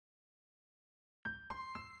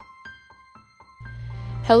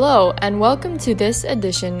Hello, and welcome to this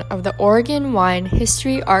edition of the Oregon Wine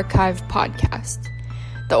History Archive podcast.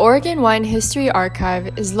 The Oregon Wine History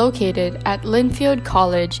Archive is located at Linfield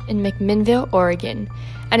College in McMinnville, Oregon,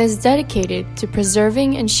 and is dedicated to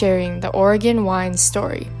preserving and sharing the Oregon wine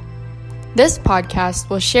story. This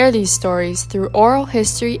podcast will share these stories through oral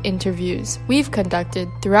history interviews we've conducted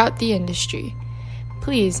throughout the industry.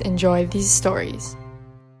 Please enjoy these stories.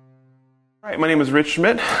 All right, my name is Rich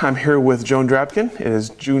Schmidt. I'm here with Joan Drabkin. It is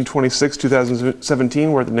June 26,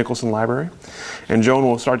 2017. We're at the Nicholson Library. And Joan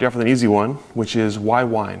will start you off with an easy one, which is why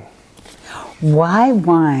wine? Why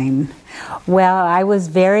wine? Well, I was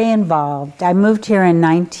very involved. I moved here in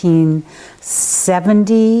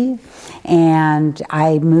 1970, and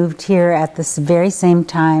I moved here at the very same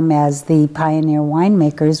time as the pioneer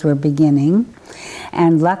winemakers were beginning.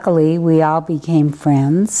 And luckily, we all became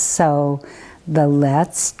friends. So the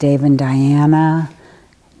Letts, Dave and Diana,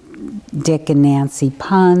 Dick and Nancy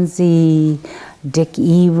Ponzi, Dick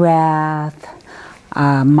Erath,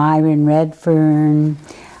 Myron Redfern,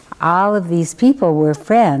 all of these people were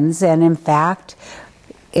friends, and in fact,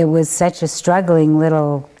 it was such a struggling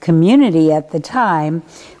little community at the time,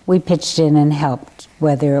 we pitched in and helped,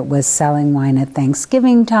 whether it was selling wine at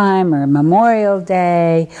Thanksgiving time or Memorial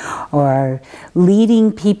Day, or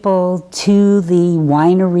leading people to the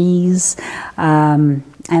wineries. And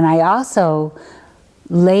I also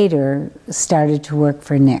later started to work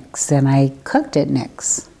for Nick's, and I cooked at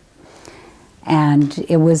Nick's. And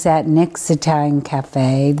it was at Nick's Italian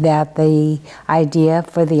Cafe that the idea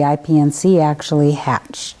for the IPNC actually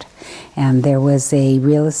hatched. And there was a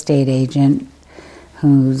real estate agent,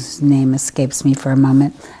 whose name escapes me for a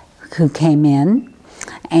moment, who came in,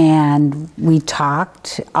 and we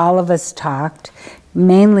talked, all of us talked,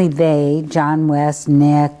 mainly they, John West,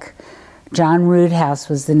 Nick, John Roothouse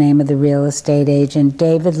was the name of the real estate agent,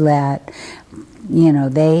 David Lett,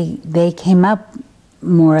 they came up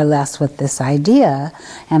more or less with this idea,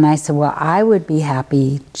 and I said, well, I would be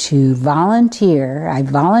happy to volunteer. I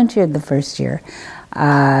volunteered the first year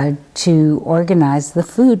to organize the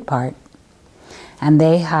food part. And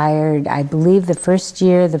they hired, I believe the first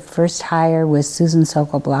hire was Susan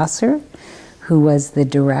Sokol-Blosser, who was the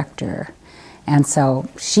director. And so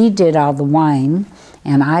she did all the wine,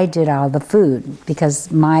 and I did all the food,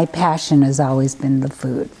 because my passion has always been the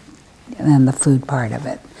food, and the food part of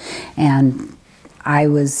it. And I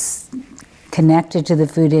was connected to the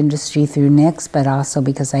food industry through Nick's, but also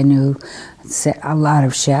because I knew a lot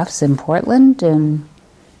of chefs in Portland, and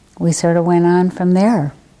we sort of went on from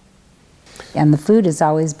there. And the food has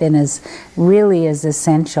always been as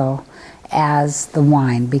essential as the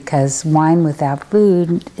wine, because wine without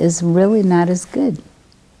food is really not as good.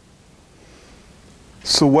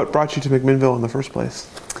 So what brought you to McMinnville in the first place?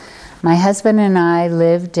 My husband and I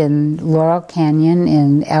lived in Laurel Canyon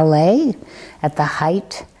in LA at the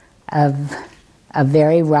height of a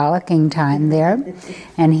very rollicking time there.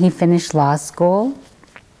 And he finished law school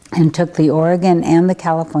and took the Oregon and the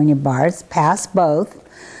California bars, passed both.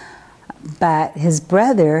 But his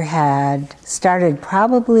brother had started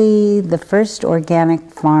probably the first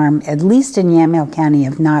organic farm, at least in Yamhill County,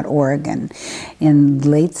 if not Oregon, in the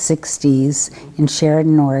late 60s in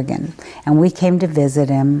Sheridan, Oregon. And we came to visit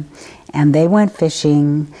him, and they went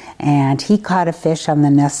fishing, and he caught a fish on the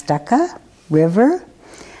Nestucca River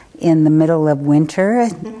in the middle of winter,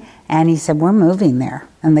 and he said, we're moving there.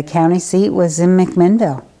 And the county seat was in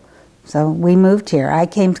McMinnville. So we moved here. I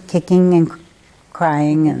came kicking and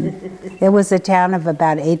crying, and it was a town of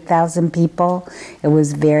about 8,000 people. It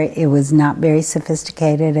was not very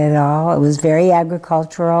sophisticated at all. It was very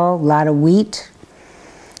agricultural, a lot of wheat,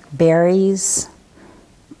 berries,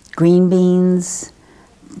 green beans.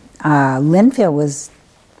 Linfield was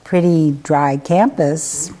pretty dry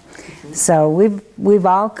campus, so we've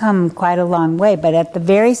all come quite a long way. But at the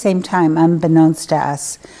very same time, unbeknownst to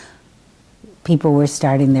us, people were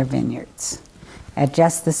starting their vineyards at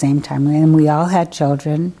just the same time, and we all had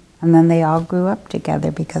children, and then they all grew up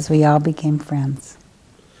together because we all became friends.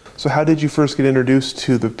 So how did you first get introduced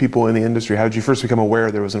to the people in the industry? How did you first become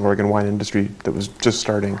aware there was an Oregon wine industry that was just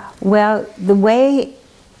starting? Well, the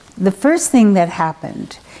first thing that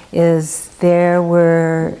happened is there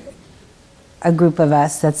were a group of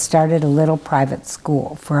us that started a little private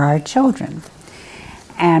school for our children.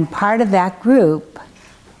 And part of that group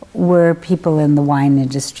were people in the wine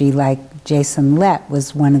industry, like Jason Lett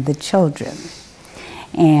was one of the children.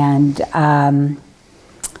 And I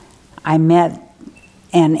met,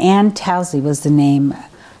 and Ann Towsey was the name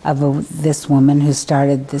of this woman who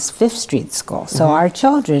started this Fifth Street school. So our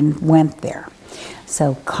children went there.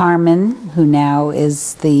 So Carmen, who now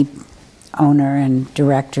is the owner and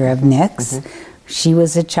director of Nick's, she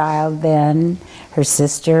was a child then. Her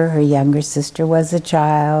younger sister was a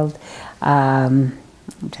child. I'm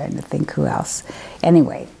trying to think who else.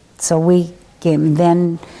 Anyway, so I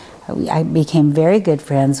became very good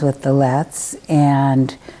friends with the Letts,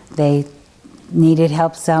 and they needed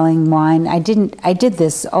help selling wine. I did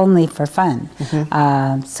this only for fun.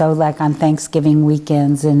 So like on Thanksgiving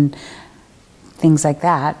weekends and things like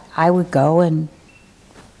that, I would go and,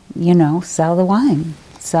 sell the wine.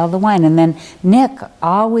 And then Nick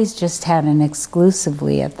always just had an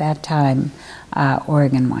exclusively, at that time,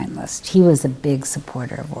 Oregon wine list. He was a big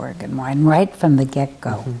supporter of Oregon wine right from the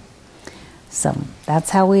get-go. So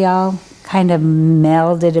that's how we all kind of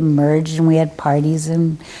melded and merged, and we had parties,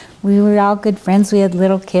 and we were all good friends. We had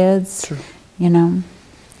little kids. Sure.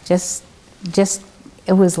 Just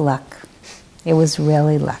it was luck. It was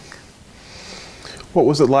really luck. What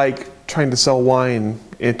was it like trying to sell wine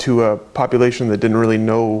into a population that didn't really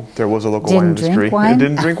know there was a local wine industry? Drink wine? It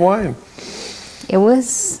didn't drink wine. It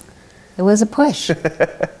was a push.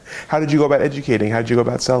 How did you go about educating? How did you go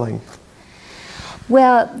about selling?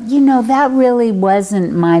 Well, that really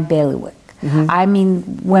wasn't my bailiwick. I mean,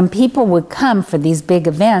 when people would come for these big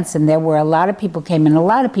events, and there were a lot of people came, and a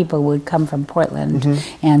lot of people would come from Portland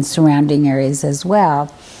and surrounding areas as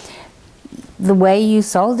well, the way you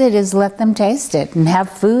sold it is let them taste it and have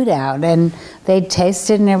food out, and they'd taste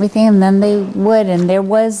it and everything, and then they would. And there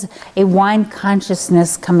was a wine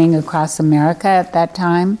consciousness coming across America at that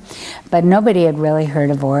time, but nobody had really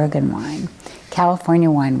heard of Oregon wine. California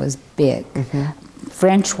wine was big.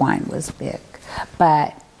 French wine was big.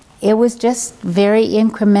 But it was just very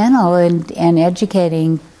incremental and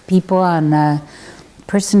educating people on a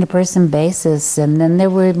person-to-person basis. And then there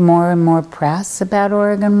were more and more press about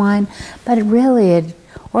Oregon wine. But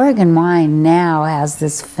Oregon wine now has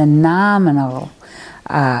this phenomenal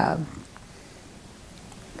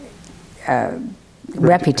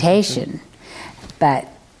reputation. But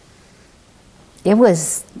it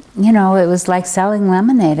was, it was like selling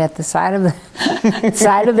lemonade at the side of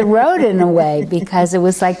the road in a way, because it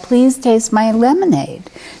was like, please taste my lemonade,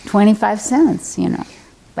 25 cents,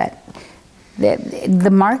 But the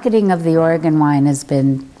marketing of the Oregon wine has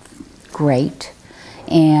been great,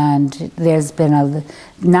 and there's been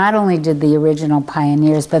not only did the original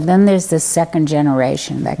pioneers, but then there's this second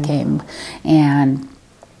generation that came, and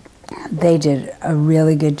they did a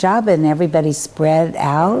really good job, and everybody spread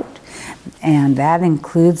out. And that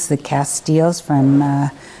includes the Castiles from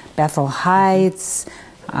Bethel Heights.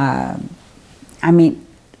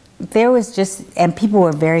 There was and people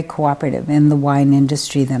were very cooperative in the wine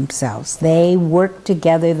industry themselves. They worked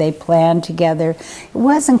together, they planned together. It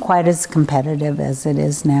wasn't quite as competitive as it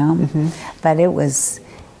is now, but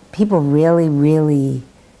people really, really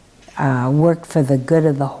worked for the good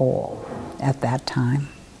of the whole at that time.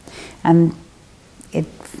 And it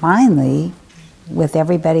finally, with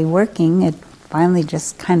everybody working, it finally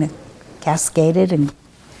just kind of cascaded and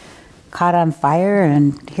caught on fire,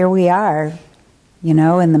 and here we are,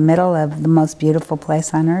 in the middle of the most beautiful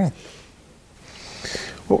place on earth.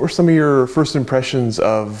 What were some of your first impressions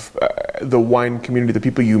of the wine community, the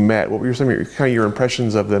people you met? What were some of your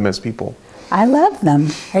impressions of them as people? I love them.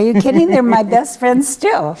 Are you kidding? They're my best friends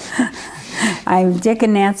still. Dick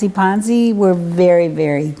and Nancy Ponzi were very,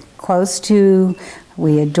 very close to.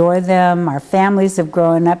 We adore them. Our families have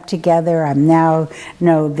grown up together. I'm now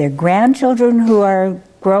know their grandchildren who are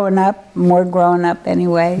more grown up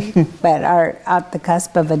anyway, but are at the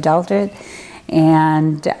cusp of adulthood.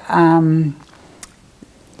 And,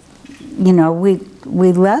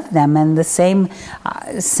 we love them. And the same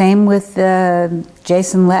with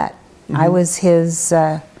Jason Lett. I was his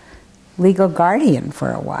legal guardian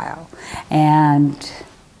for a while. And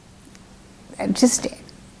just...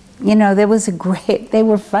 they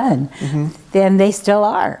were fun. And they still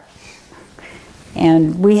are.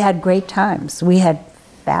 And we had great times. We had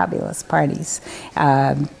fabulous parties.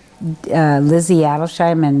 Lizzie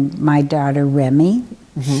Adelsheim and my daughter Remy,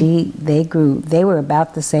 they were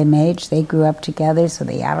about the same age. They grew up together, so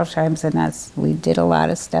the Adelsheims and us, we did a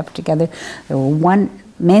lot of stuff together.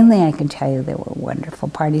 Mainly, I can tell you there were wonderful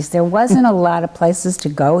parties. There wasn't a lot of places to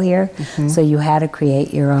go here, so you had to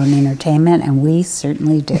create your own entertainment, and we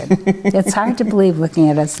certainly did. It's hard to believe looking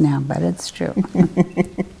at us now, but it's true.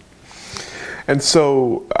 And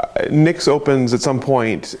so Nick's opens at some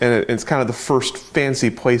point, and it's kind of the first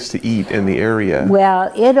fancy place to eat in the area.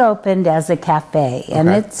 Well, it opened as a cafe, and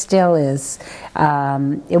it still is.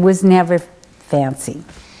 It was never fancy,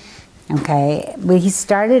 okay? But he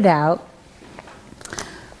started out,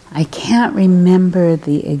 I can't remember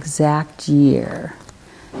the exact year,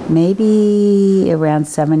 maybe around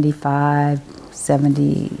 75,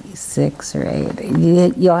 76 or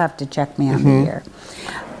 8. You'll have to check me on the year.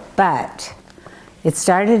 But it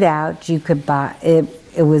started out, you could buy,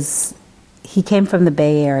 he came from the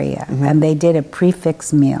Bay Area, and they did a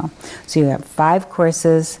prefix meal. So you have 5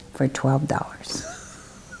 courses for $12.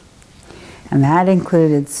 And that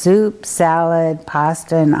included soup, salad,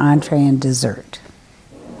 pasta, and entree and dessert.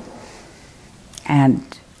 And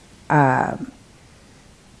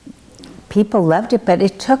people loved it, but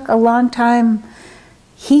it took a long time.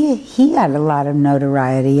 He had a lot of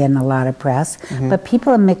notoriety and a lot of press, but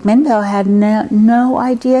people in McMinnville had no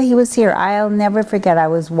idea he was here. I'll never forget, I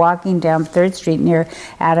was walking down 3rd Street near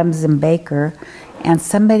Adams and Baker, and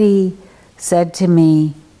somebody said to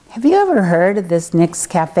me, "Have you ever heard of this Nick's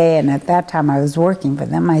Cafe?" And at that time I was working for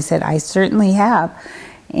them. I said, "I certainly have."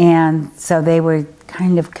 And so they were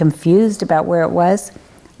kind of confused about where it was.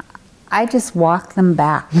 I just walked them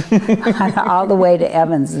back all the way to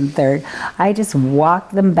Evans and 3rd. I just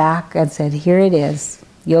walked them back and said, "Here it is.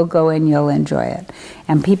 You'll go in, you'll enjoy it."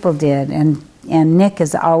 And people did. And Nick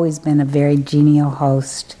has always been a very genial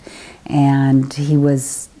host, and he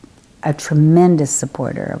was a tremendous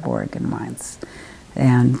supporter of Oregon wines.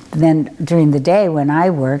 And then during the day when I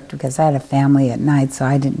worked, because I had a family at night, so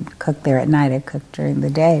I didn't cook there at night, I cooked during the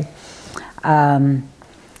day,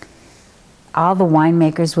 all the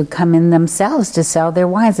winemakers would come in themselves to sell their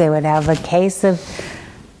wines. They would have a case of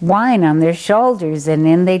wine on their shoulders, and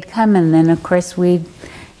then they'd come, and then of course we'd,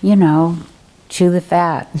 chew the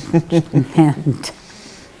fat and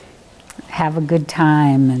have a good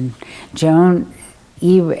time. And Joan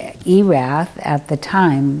Erath at the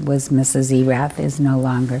time was Mrs. Erath, is no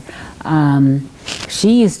longer.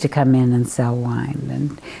 She used to come in and sell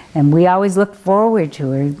wine, and we always looked forward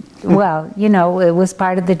to her. Well, it was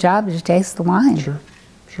part of the job to taste the wine. Sure.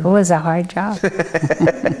 It was a hard job.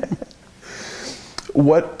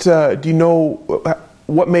 What do you know?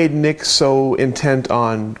 What made Nick so intent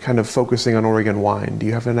on kind of focusing on Oregon wine? Do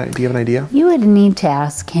you have an idea? You would need to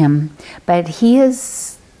ask him, but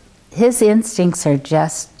his instincts are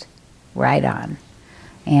just right on.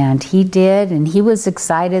 And he did, and he was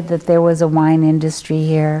excited that there was a wine industry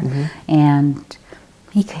here. And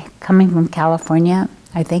he, coming from California,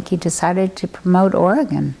 I think he decided to promote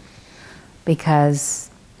Oregon because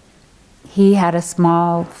he had a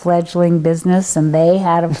small fledgling business and they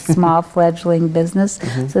had a small fledgling business,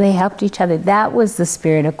 so they helped each other. That was the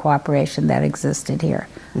spirit of cooperation that existed here.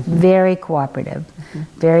 Very cooperative,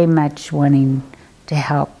 very much wanting to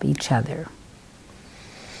help each other.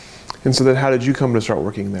 And so then how did you come to start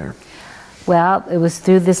working there? Well, it was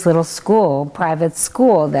through this little school, private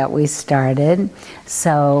school, that we started.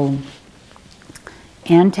 So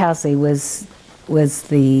Ann Tousley was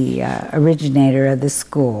the originator of the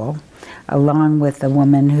school, along with a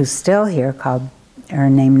woman who's still here, her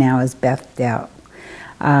name now is Beth Dell.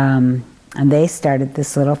 And they started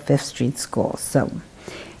this little 5th Street school. So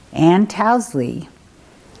Ann Tousley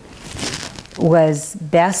was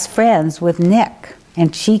best friends with Nick,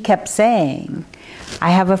 and she kept saying,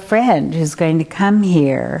 "I have a friend who's going to come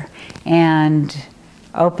here and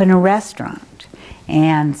open a restaurant."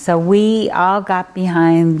 And so we all got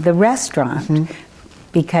behind the restaurant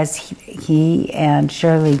because he and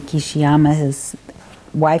Shirley Kishiyama, his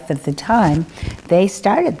wife at the time, they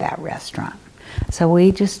started that restaurant. So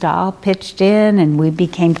we just all pitched in, and we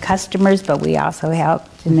became customers, but we also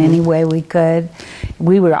helped in any way we could.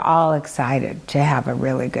 We were all excited to have a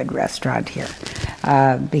really good restaurant here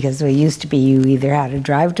because we used to be, you either had to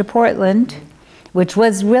drive to Portland, which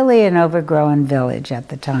was really an overgrown village at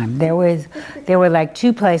the time. There were like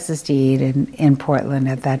 2 places to eat in Portland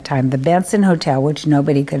at that time: the Benson Hotel, which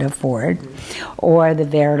nobody could afford, or the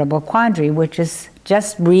Veritable Quandary, which is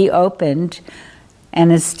just reopened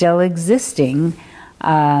and is still existing.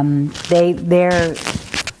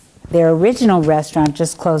 Their original restaurant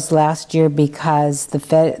just closed last year because the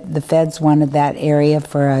feds wanted that area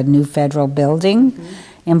for a new federal building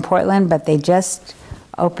in Portland, but they just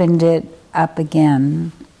opened it up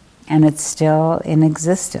again, and it's still in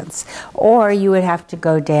existence. Or you would have to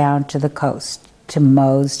go down to the coast, to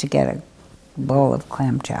Moe's, to get a bowl of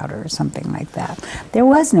clam chowder or something like that. There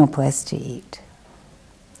was no place to eat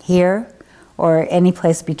here, or any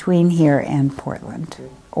place between here and Portland,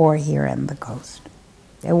 or here and the coast.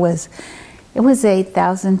 It was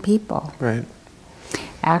 8,000 people. Right.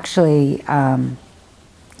 Actually,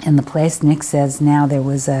 in the place Nick says now, there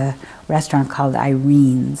was a restaurant called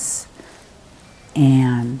Irene's,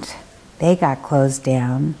 and they got closed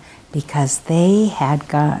down because they had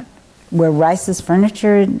got, where Rice's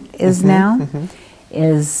Furniture is now,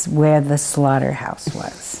 is where the slaughterhouse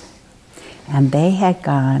was. And they had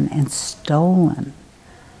gone and stolen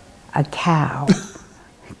a cow,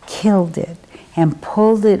 killed it, and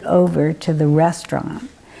pulled it over to the restaurant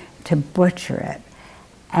to butcher it.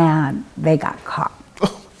 And they got caught.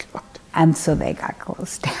 Oh, my God. And so they got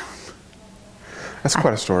closed down. That's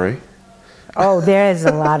quite a story. Oh, there is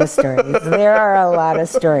a lot of stories. There are a lot of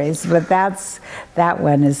stories, but that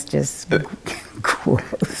one is just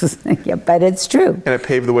gross. Yeah, but it's true. And it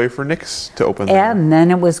paved the way for Nick's to open there. And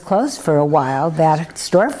then it was closed for a while. That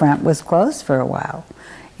storefront was closed for a while.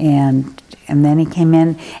 And then he came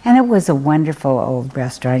in, and it was a wonderful old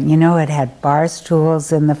restaurant. You know, it had bar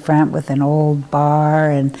stools in the front with an old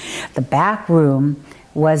bar, and the back room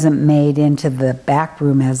wasn't made into the back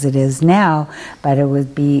room as it is now, but it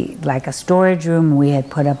would be like a storage room. We had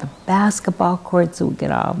put up a basketball court so we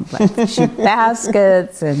could all shoot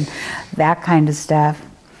baskets and that kind of stuff.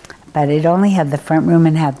 But it only had the front room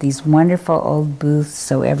and had these wonderful old booths,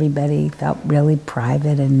 so everybody felt really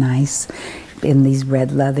private and nice in these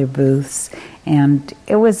red leather booths. And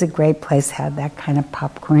it was a great place, had that kind of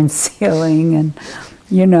popcorn ceiling, and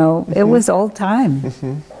you know, it was old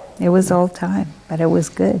time. It was old time, but it was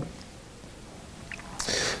good.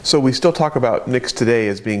 So we still talk about Nick's today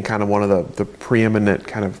as being kind of one of the preeminent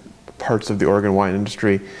kind of parts of the Oregon wine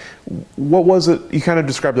industry. What was it, you kind of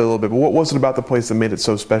described it a little bit, but what was it about the place that made it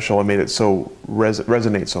so special and made it so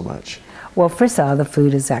resonate so much? Well, first of all, the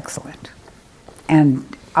food is excellent. And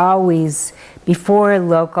always, before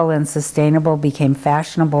local and sustainable became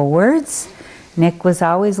fashionable words, Nick was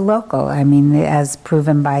always local. I mean, as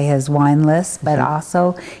proven by his wine list, but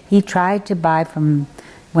also he tried to buy from,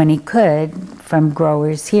 when he could, from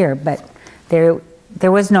growers here. But there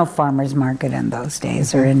was no farmer's market in those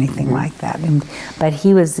days or anything like that. But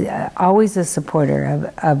he was always a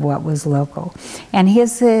supporter of what was local. And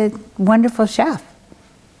he's a wonderful chef.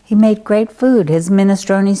 He made great food. His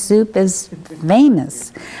minestrone soup is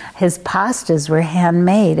famous. His pastas were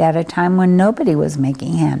handmade at a time when nobody was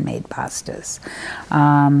making handmade pastas.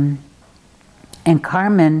 And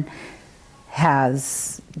Carmen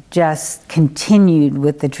has just continued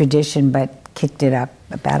with the tradition, but kicked it up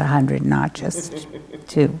about 100 notches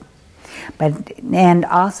too. And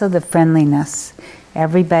also the friendliness.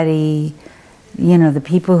 Everybody, you know, the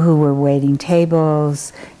people who were waiting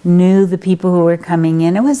tables knew the people who were coming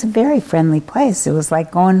in. It was a very friendly place. It was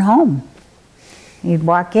like going home. You'd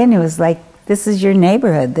walk in, it was like, this is your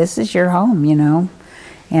neighborhood, this is your home, you know.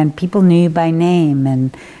 And people knew you by name,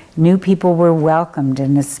 and knew people were welcomed,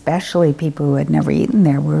 and especially people who had never eaten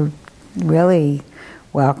there were really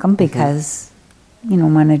welcome because, you know,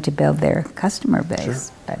 wanted to build their customer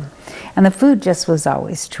base. Sure. And the food just was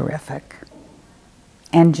always terrific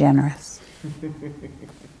and generous.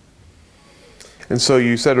 And so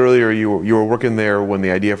you said earlier you were working there when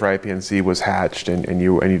the idea for IPNC was hatched, and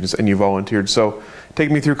you volunteered. So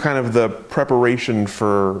take me through kind of the preparation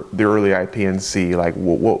for the early IPNC. Like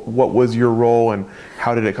what was your role and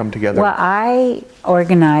how did it come together? Well, I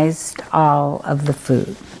organized all of the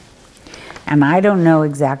food. And I don't know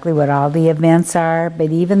exactly what all the events are,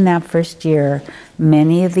 but even that first year,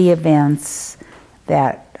 many of the events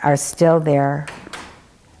that are still there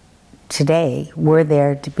today were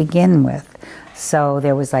there to begin with. So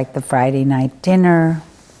there was like the Friday night dinner,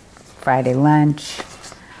 Friday lunch.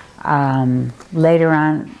 Later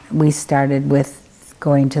on, we started with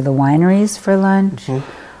going to the wineries for lunch.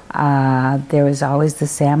 There was always the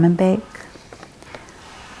salmon bake.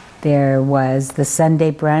 There was the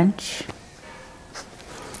Sunday brunch.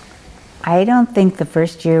 I don't think the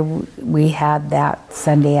first year we had that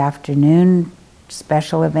Sunday afternoon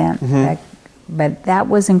special event, but that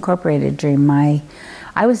was incorporated during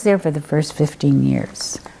I was there for the first 15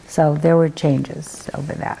 years, so there were changes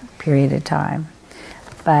over that period of time.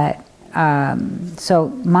 But, so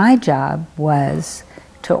my job was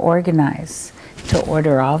to organize, to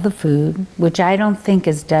order all the food, which I don't think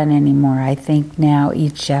is done anymore. I think now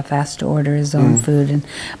each chef has to order his own food,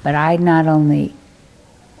 but I not only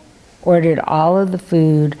ordered all of the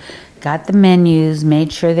food, got the menus,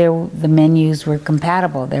 made sure the menus were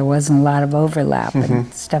compatible. There wasn't a lot of overlap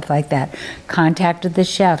and stuff like that. Contacted the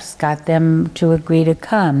chefs, got them to agree to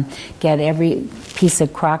come, get every piece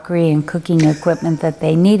of crockery and cooking equipment that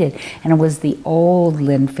they needed. And it was the old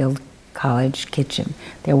Linfield College kitchen.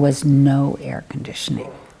 There was no air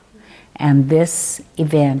conditioning. And this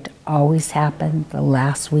event always happened the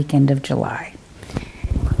last weekend of July.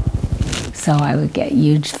 So I would get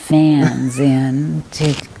huge fans in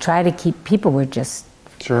to try to keep, people were just,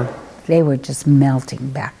 they were just melting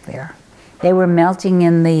back there. They were melting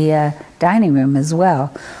in the dining room as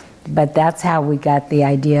well, but that's how we got the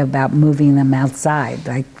idea about moving them outside.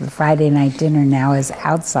 Like the Friday night dinner now is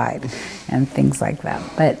outside and things like that.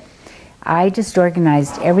 But I just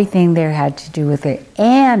organized everything there had to do with it,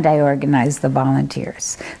 and I organized the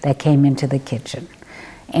volunteers that came into the kitchen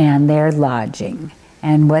and their lodging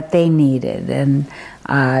and what they needed, and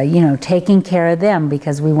taking care of them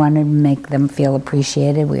because we wanted to make them feel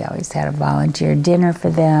appreciated. We always had a volunteer dinner for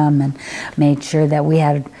them and made sure that we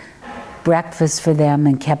had breakfast for them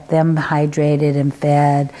and kept them hydrated and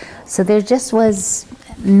fed. So there just was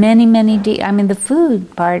many, the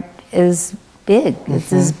food part is big.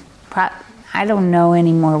 I don't know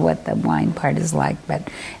anymore what the wine part is like, but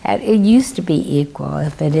it used to be equal.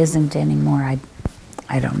 If it isn't anymore,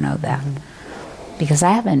 I don't know that. Because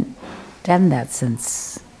I haven't done that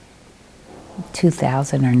since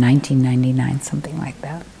 2000 or 1999, something like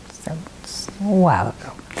that. So it's a while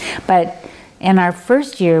ago. But in our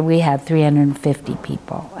first year, we had 350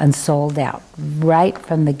 people and sold out right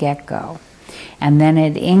from the get-go. And then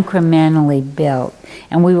it incrementally built.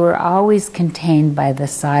 And we were always contained by the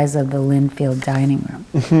size of the Linfield dining room,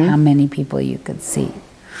 how many people you could see.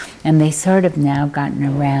 And they sort of now gotten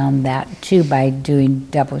around that too by doing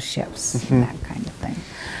double shifts and that kind of thing.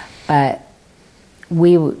 But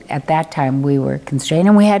at that time we were constrained,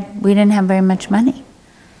 and we didn't have very much money.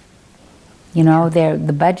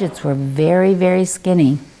 The budgets were very, very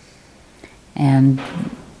skinny and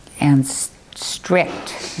strict.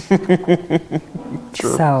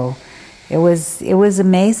 Sure. So it was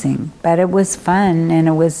amazing, but it was fun, and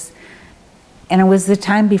it was the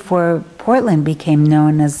time before Portland became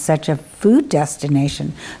known as such a food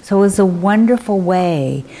destination. So it was a wonderful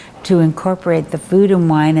way to incorporate the food and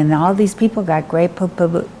wine, and all these people got great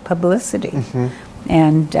publicity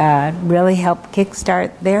and really helped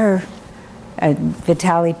kickstart their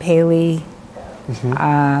Vitaly Paley,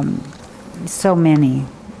 so many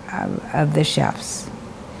of the chefs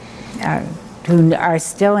who are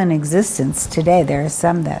still in existence today. There are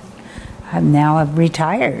some that have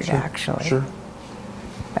retired, actually. Sure.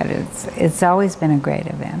 But it's always been a great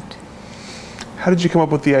event. How did you come up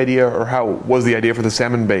with the idea, or how was the idea for the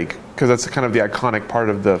salmon bake? Because that's kind of the iconic part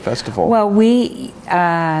of the festival. Well,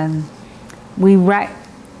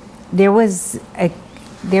 there was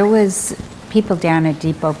people down at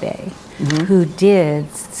Depot Bay who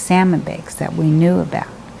did salmon bakes that we knew about.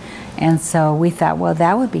 And so we thought, well,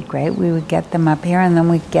 that would be great. We would get them up here, and then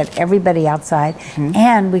we'd get everybody outside,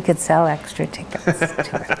 and we could sell extra tickets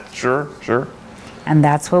to it. Sure. And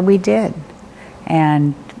that's what we did.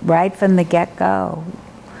 And right from the get-go.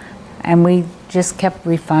 And we just kept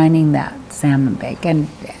refining that salmon bake. And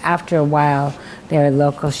after a while, there are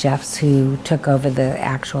local chefs who took over the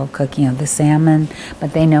actual cooking of the salmon,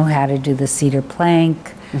 but they know how to do the cedar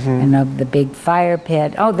plank and the big fire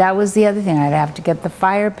pit. Oh, that was the other thing. I'd have to get the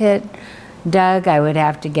fire pit dug. I would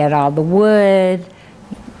have to get all the wood,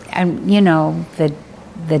 and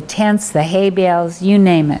the tents, the hay bales, you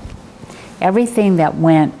name it. Everything that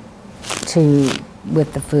went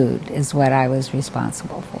with the food is what I was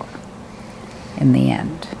responsible for in the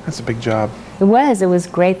end. That's a big job. It was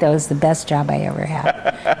great. That was the best job I ever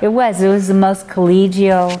had. It was the most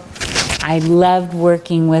collegial. I loved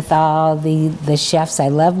working with all the chefs. I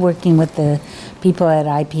loved working with the people at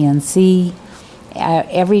IPNC.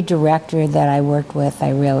 Every director that I worked with,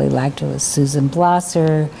 I really liked. It was Susan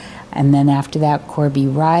Blosser, and then after that, Corby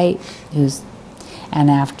Wright, and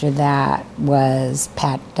after that was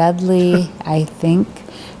Pat Dudley, I think.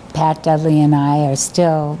 Pat Dudley and I are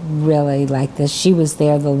still really like this. She was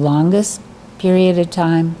there the longest period of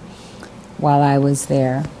time while I was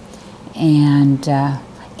there. And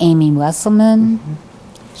Amy Wesselman,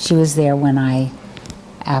 she was there when I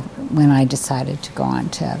decided to go on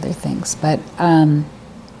to other things. But it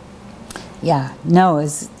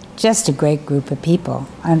was just a great group of people.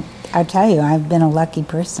 I'll tell you, I've been a lucky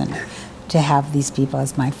person to have these people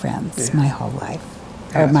as my friends my whole life,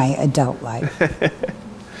 or my adult life.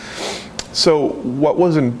 So what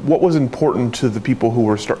was important to the people who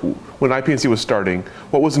were when IPNC was starting?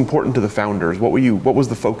 What was important to the founders? What was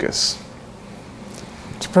the focus?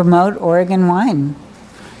 To promote Oregon wine.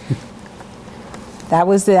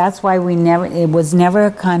 That's why it was never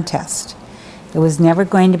a contest. It was never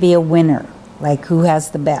going to be a winner, like who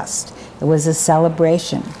has the best. It was a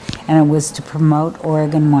celebration, and it was to promote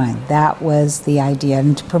Oregon wine. That was the idea,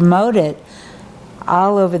 and to promote it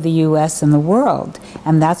all over the U.S. and the world.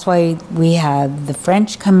 And that's why we had the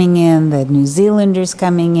French coming in, the New Zealanders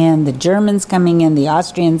coming in, the Germans coming in, the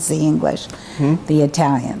Austrians, the English, the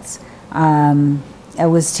Italians. It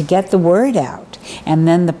was to get the word out. And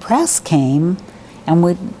then the press came and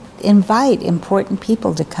would invite important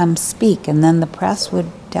people to come speak, and then the press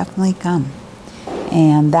would definitely come.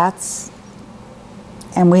 And that's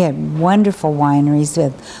and we had wonderful wineries.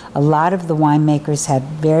 A lot of the winemakers had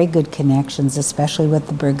very good connections, especially with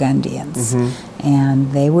the Burgundians.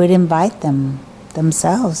 And they would invite them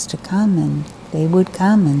themselves to come, and they would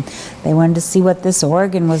come, and they wanted to see what this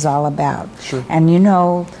Oregon was all about. Sure. And you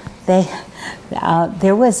know,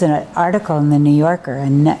 there was an article in the New Yorker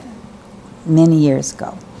many years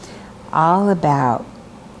ago all about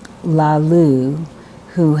Lalou,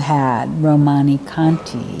 who had Romani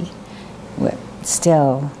Conti,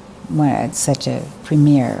 still it's such a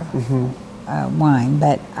premier wine,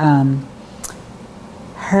 but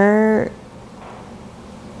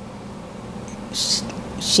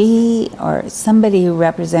she or somebody who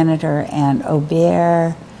represented her and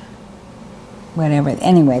Aubert, whatever,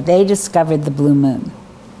 anyway, they discovered the Blue Moon.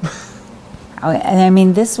 And I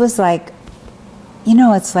mean, this was like, you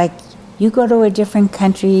know, it's like you go to a different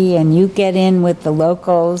country and you get in with the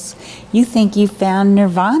locals, you think you found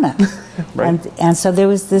nirvana. Right. And so there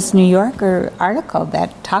was this New Yorker article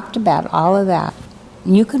that talked about all of that.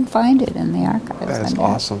 You can find it in the archives. That's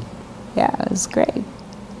awesome. Yeah, it was great.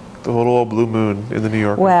 The little old Blue Moon in the New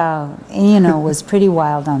Yorker. Well, you know, it was pretty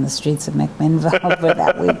wild on the streets of McMinnville for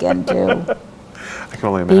that weekend, too. I can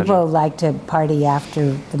only imagine. People liked to party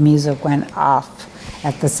after the music went off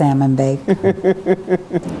at the Salmon Bake.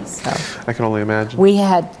 So I can only imagine. we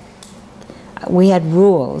had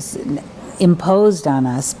rules imposed on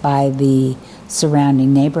us by the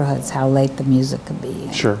surrounding neighborhoods, how late the music could be,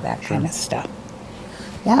 and that kind of stuff.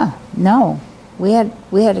 Yeah, no, we had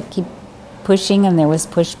to keep pushing, and there was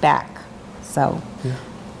pushback. So,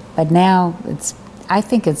 but now I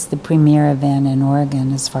think it's the premier event in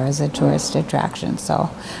Oregon as far as a tourist attraction. So,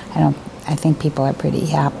 I think people are pretty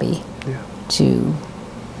happy to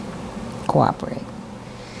cooperate.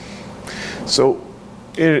 So,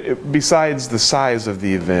 besides the size of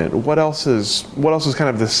the event, what else is kind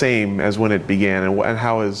of the same as when it began, and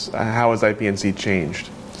how has IPNC changed?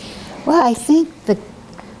 Well, I think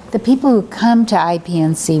the people who come to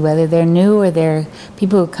IPNC, whether they're new or they're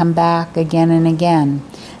people who come back again and again,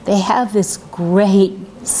 they have this great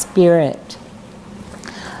spirit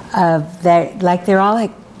of that, like they're all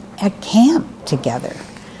at camp together.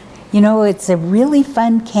 You know, it's a really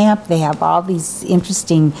fun camp. They have all these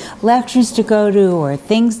interesting lectures to go to or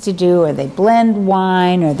things to do, or they blend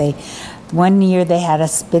wine, or one year they had a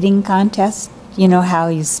spitting contest. You know how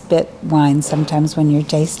you spit wine sometimes when you're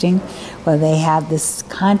tasting? Well, they had this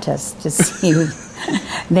contest to see.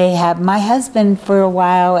 They had my husband for a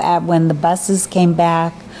while when the buses came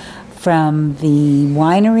back from the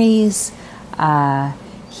wineries.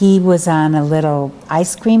 He was on a little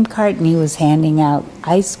ice cream cart, and he was handing out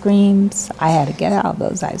ice creams. I had to get all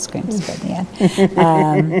those ice creams by the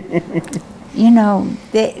end. You know,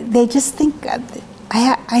 they just think,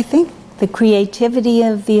 I think the creativity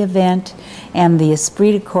of the event and the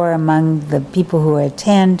esprit de corps among the people who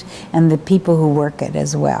attend and the people who work it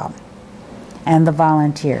as well, and the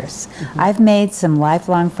volunteers. I've made some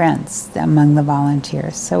lifelong friends among the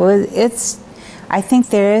volunteers. So I think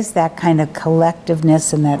there is that kind of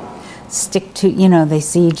collectiveness and that stick to, you know, they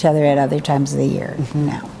see each other at other times of the year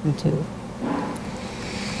now, too.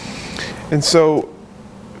 And so,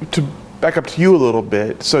 to back up to you a little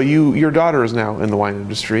bit, so your daughter is now in the wine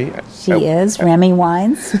industry. She is, Remy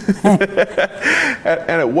Wines. And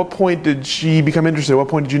at what point did she become interested? At what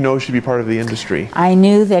point did you know she'd be part of the industry? I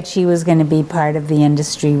knew that she was going to be part of the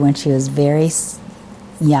industry when she was very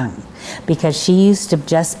young, because she used to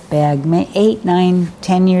just beg, 8, 9,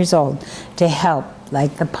 10 years old, to help,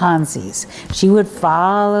 like the Ponzis. She would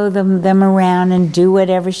follow them around and do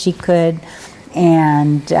whatever she could,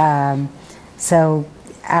 and so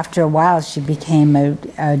after a while she became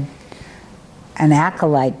an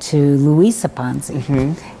acolyte to Louisa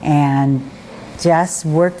Ponzi, and just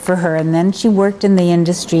worked for her. And then she worked in the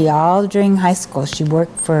industry all during high school. She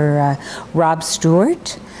worked for Rob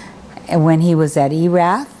Stewart when he was at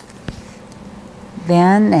ERAF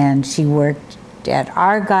then, and she worked at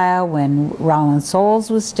Argyle when Roland Souls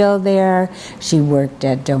was still there. She worked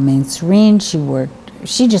at Domaine Serene.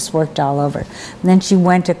 She just worked all over. And then she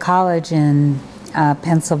went to college in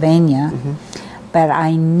Pennsylvania, but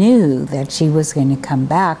I knew that she was going to come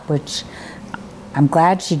back, which I'm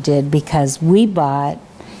glad she did, because we bought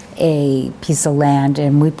a piece of land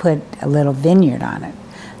and we put a little vineyard on it.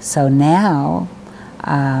 So now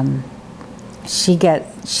she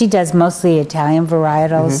does mostly Italian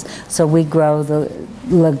varietals, so we grow the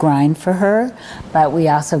Lagrind for her, but we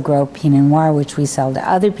also grow Pinot Noir, which we sell to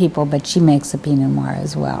other people, but she makes a Pinot Noir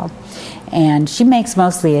as well. And she makes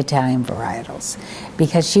mostly Italian varietals,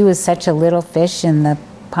 because she was such a little fish in the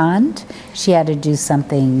Pond, she had to do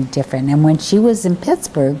something different. And when she was in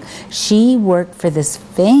Pittsburgh, she worked for this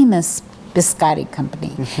famous biscotti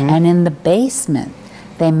company. And in the basement,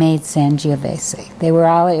 they made Sangiovese.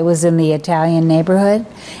 It was in the Italian neighborhood,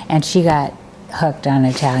 and she got hooked on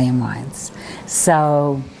Italian wines.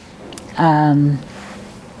 So,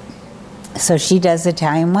 so she does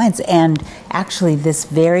Italian wines. And actually this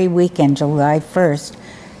very weekend, July 1st,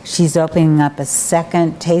 she's opening up a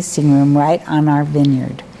second tasting room right on our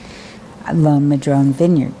vineyard, Lone Madrone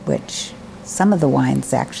Vineyard, which some of the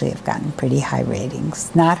wines actually have gotten pretty high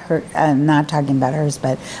ratings. Not talking about hers,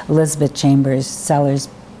 but Elizabeth Chambers Cellars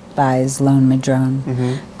buys Lone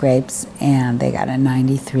Madrone grapes, and they got a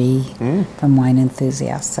 93 from Wine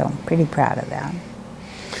Enthusiast, so I'm pretty proud of that.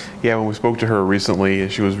 Yeah, when we spoke to her recently,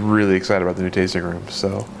 she was really excited about the new tasting room,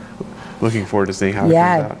 so looking forward to seeing how it turns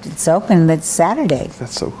out. Yeah, it's open this Saturday.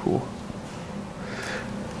 That's so cool.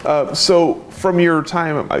 So from your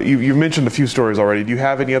time, you mentioned a few stories already. Do you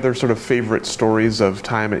have any other sort of favorite stories of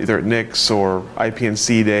time either at Nick's or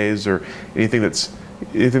IPNC days, or anything that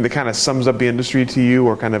kind of sums up the industry to you,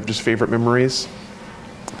 or kind of just favorite memories?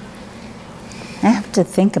 I have to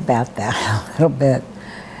think about that a little bit.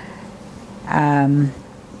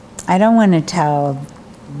 I don't want to tell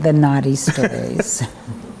the naughty stories.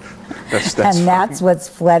 And that's what's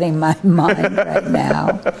flooding my mind right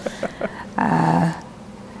now.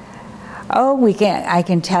 I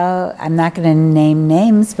can tell, I'm not going to name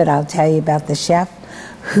names, but I'll tell you about the chef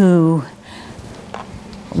who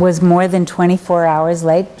was more than 24 hours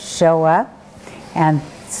late to show up. And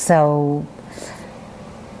so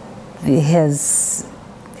his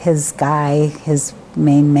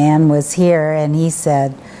main man was here, and he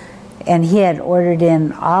said, and he had ordered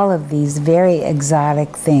in all of these very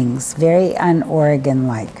exotic things, very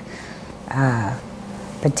un-Oregon-like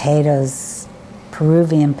potatoes,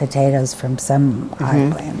 Peruvian potatoes from some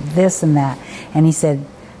island, this and that. And he said,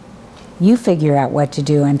 you figure out what to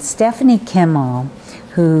do. And Stephanie Kimmel,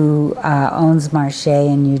 who owns Marche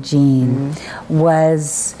in Eugene,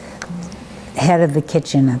 was head of the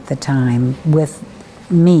kitchen at the time with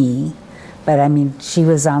me. But I mean, she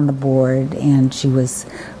was on the board, and she was,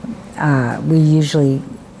 we usually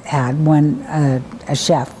had a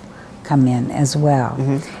chef come in as well.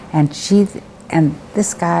 And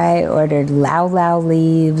this guy ordered Lau Lau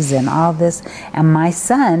leaves and all this. And my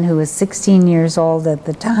son, who was 16 years old at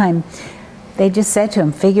the time, they just said to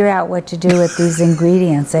him, figure out what to do with these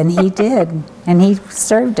ingredients. And he did. And he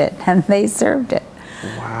served it, and they served it.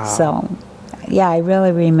 Wow. So, yeah, I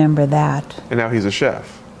really remember that. And now he's a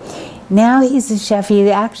chef. Now he's a chef. He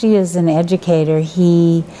actually is an educator.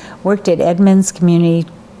 He worked at Edmonds Community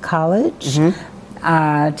College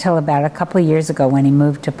till about a couple of years ago when he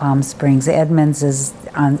moved to Palm Springs. Edmonds is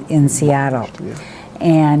in Seattle. Yeah.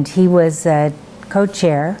 And he was a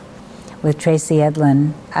co-chair with Tracy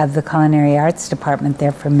Edlin of the Culinary Arts Department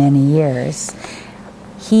there for many years.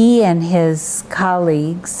 He and his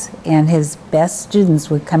colleagues and his best students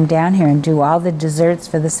would come down here and do all the desserts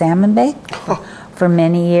for the salmon bake for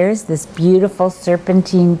many years. This beautiful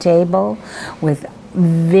serpentine table with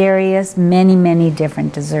many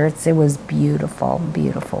different desserts. It was beautiful,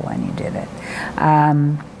 beautiful when he did it.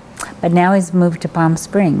 But now he's moved to Palm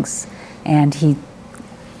Springs, and he,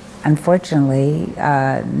 unfortunately,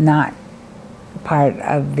 not part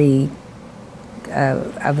of the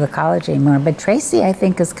college anymore. But Tracy, I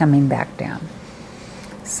think, is coming back down.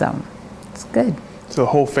 So it's good. So the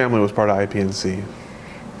whole family was part of IPNC.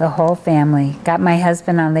 The whole family. Got my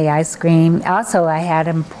husband on the ice cream. Also, I had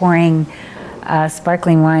him pouring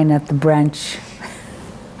sparkling wine at the brunch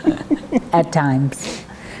at times.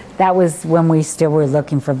 That was when we still were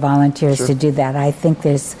looking for volunteers to do that. I think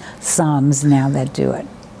there's SOMs now that do it.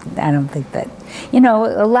 I don't think that,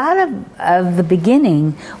 a lot of the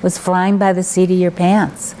beginning was flying by the seat of your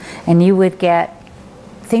pants. And you would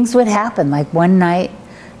things would happen. Like one night,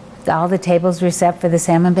 all the tables were set for the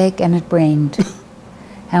salmon bake, and it rained.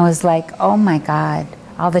 And it was like, oh my God,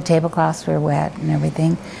 all the tablecloths were wet and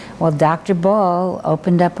everything. Well, Dr. Bull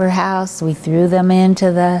opened up her house. We threw them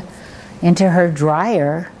into her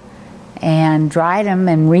dryer and dried them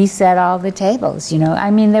and reset all the tables. I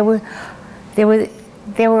mean, there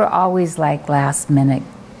were always like last minute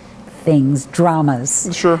things, dramas.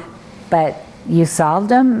 Sure. But you solved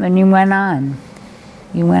them and you went on.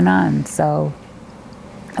 So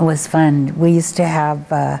it was fun. We used to have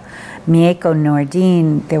Mieko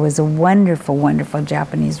Nordine. There was a wonderful, wonderful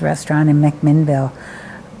Japanese restaurant in McMinnville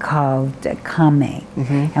called Kame.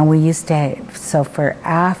 And we used to, so for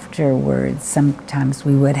afterwards, sometimes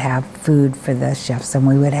we would have food for the chefs, and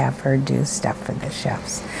we would have her do stuff for the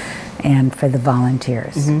chefs and for the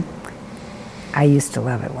volunteers. I used to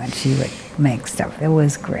love it when she would make stuff. It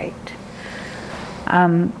was great.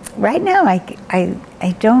 Right now, I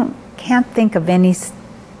can't think of any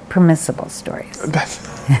permissible stories.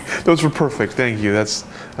 Those were perfect. Thank you. That's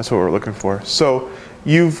what we're looking for. So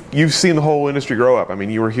you've seen the whole industry grow up. I mean,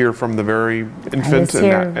 you were here from the very infant,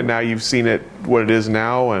 and now you've seen it what it is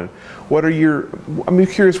now. And what are I'm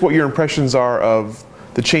curious what your impressions are of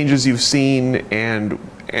the changes you've seen and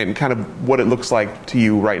kind of what it looks like to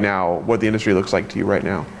you right now, what the industry looks like to you right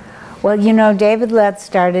now. Well, David Lett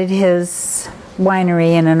started his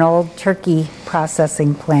winery in an old turkey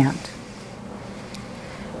processing plant.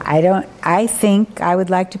 I think I would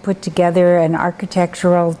like to put together an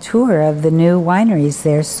architectural tour of the new wineries.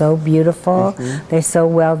 They're so beautiful. Mm-hmm. They're so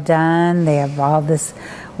well done. They have all this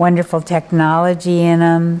wonderful technology in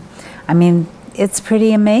them. I mean, it's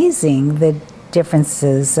pretty amazing, the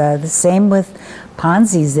differences. The same with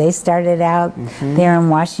Ponzi's. They started out there in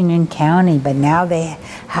Washington County, but now they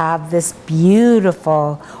have this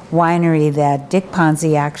beautiful winery that Dick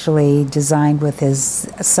Ponzi actually designed with his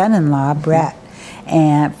son-in-law, Brett,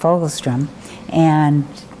 and Fogelstrom. And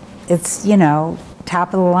it's,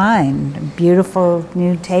 top of the line, beautiful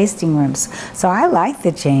new tasting rooms. So I like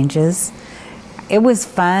the changes. It was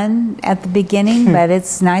fun at the beginning, but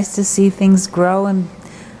it's nice to see things grow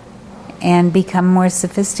and become more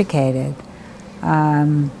sophisticated.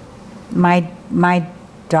 My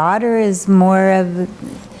daughter is more of,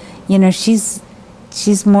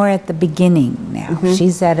 she's more at the beginning now. Mm-hmm.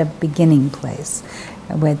 She's at a beginning place,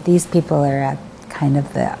 where these people are at kind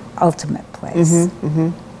of the ultimate place. Mm-hmm.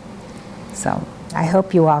 Mm-hmm. So I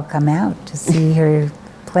hope you all come out to see her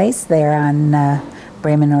place there on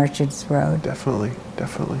Bremen Orchards Road. Definitely.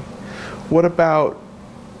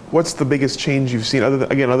 What's the biggest change you've seen,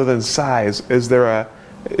 other than size? Is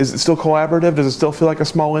it still collaborative? Does it still feel like a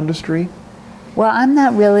small industry? Well, I'm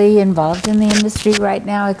not really involved in the industry right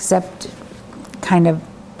now, except kind of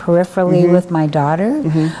peripherally with my daughter.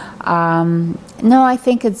 Mm-hmm. No, I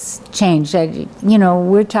think it's changed.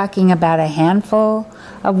 We're talking about a handful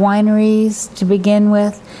of wineries to begin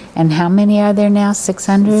with, and how many are there now?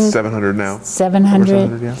 600? 700 now. 700?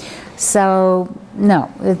 700, yeah. So, no,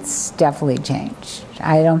 it's definitely changed.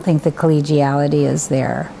 I don't think the collegiality is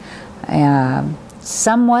there.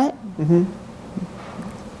 Somewhat,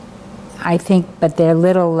 I think, but they're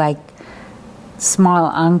little, small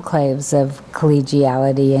enclaves of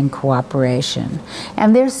collegiality and cooperation.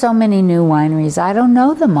 And there's so many new wineries. I don't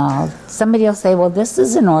know them all. Somebody will say, well, this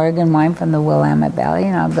is an Oregon wine from the Willamette Valley,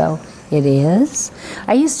 and I'll go, it is?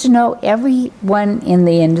 I used to know everyone in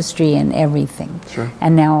the industry and everything. Sure.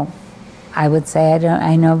 And now I would say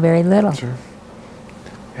I know very little. Sure.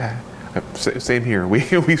 Yeah, same here.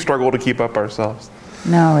 We struggle to keep up ourselves.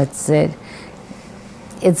 No,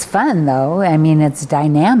 it's fun though. I mean, it's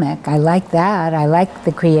dynamic. I like that. I like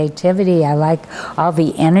the creativity. I like all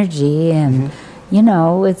the energy, and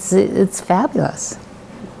it's fabulous.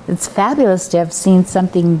 It's fabulous to have seen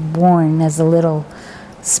something born as a little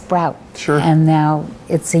sprout, sure, and now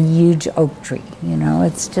it's a huge oak tree.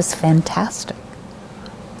 It's just fantastic.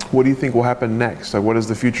 What do you think will happen next? What does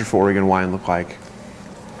the future for Oregon wine look like?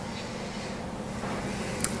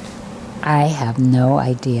 I have no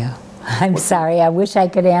idea. I'm sorry. I wish I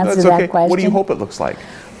could answer that question. What do you hope it looks like?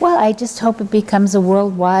 Well, I just hope it becomes a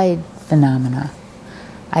worldwide phenomena.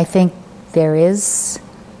 I think there is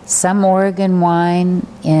some Oregon wine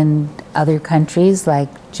in other countries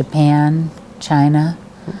like Japan, China,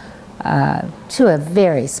 to a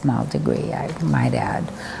very small degree, I might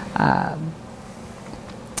add.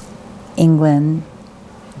 England,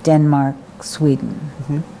 Denmark, Sweden.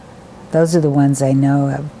 Mm-hmm. Those are the ones I know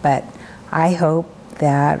of, but I hope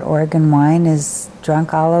that Oregon wine is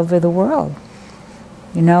drunk all over the world.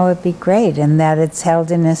 It'd be great, and that it's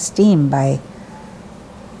held in esteem by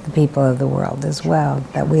the people of the world as well,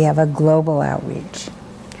 that we have a global outreach.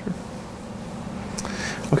 Sure.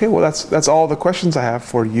 Okay, well, that's all the questions I have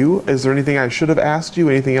for you. Is there anything I should have asked you,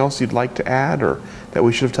 anything else you'd like to add or that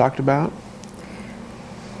we should have talked about?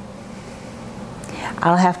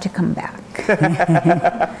 I'll have to come back.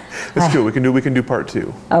 That's good. We can do part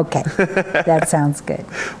 2. Okay, that sounds good.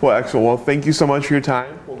 Well, excellent. Well, thank you so much for your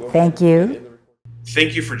time. Thank you.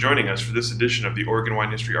 Thank you for joining us for this edition of the Oregon Wine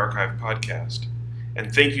History Archive podcast.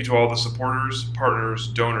 And thank you to all the supporters, partners,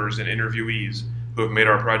 donors, and interviewees who have made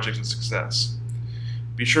our project a success.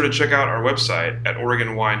 Be sure to check out our website at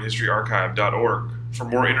OregonWineHistoryArchive.org for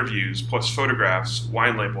more interviews, plus photographs,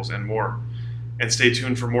 wine labels, and more. And stay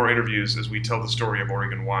tuned for more interviews as we tell the story of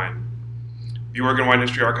Oregon wine. The Oregon Wine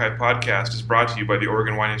History Archive podcast is brought to you by the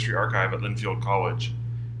Oregon Wine History Archive at Linfield College.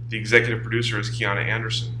 The executive producer is Kiana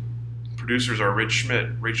Anderson. Producers are Rich Schmidt,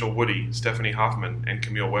 Rachel Woody, Stephanie Hoffman, and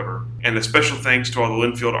Camille Weber. And a special thanks to all the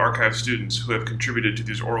Linfield Archive students who have contributed to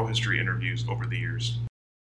these oral history interviews over the years.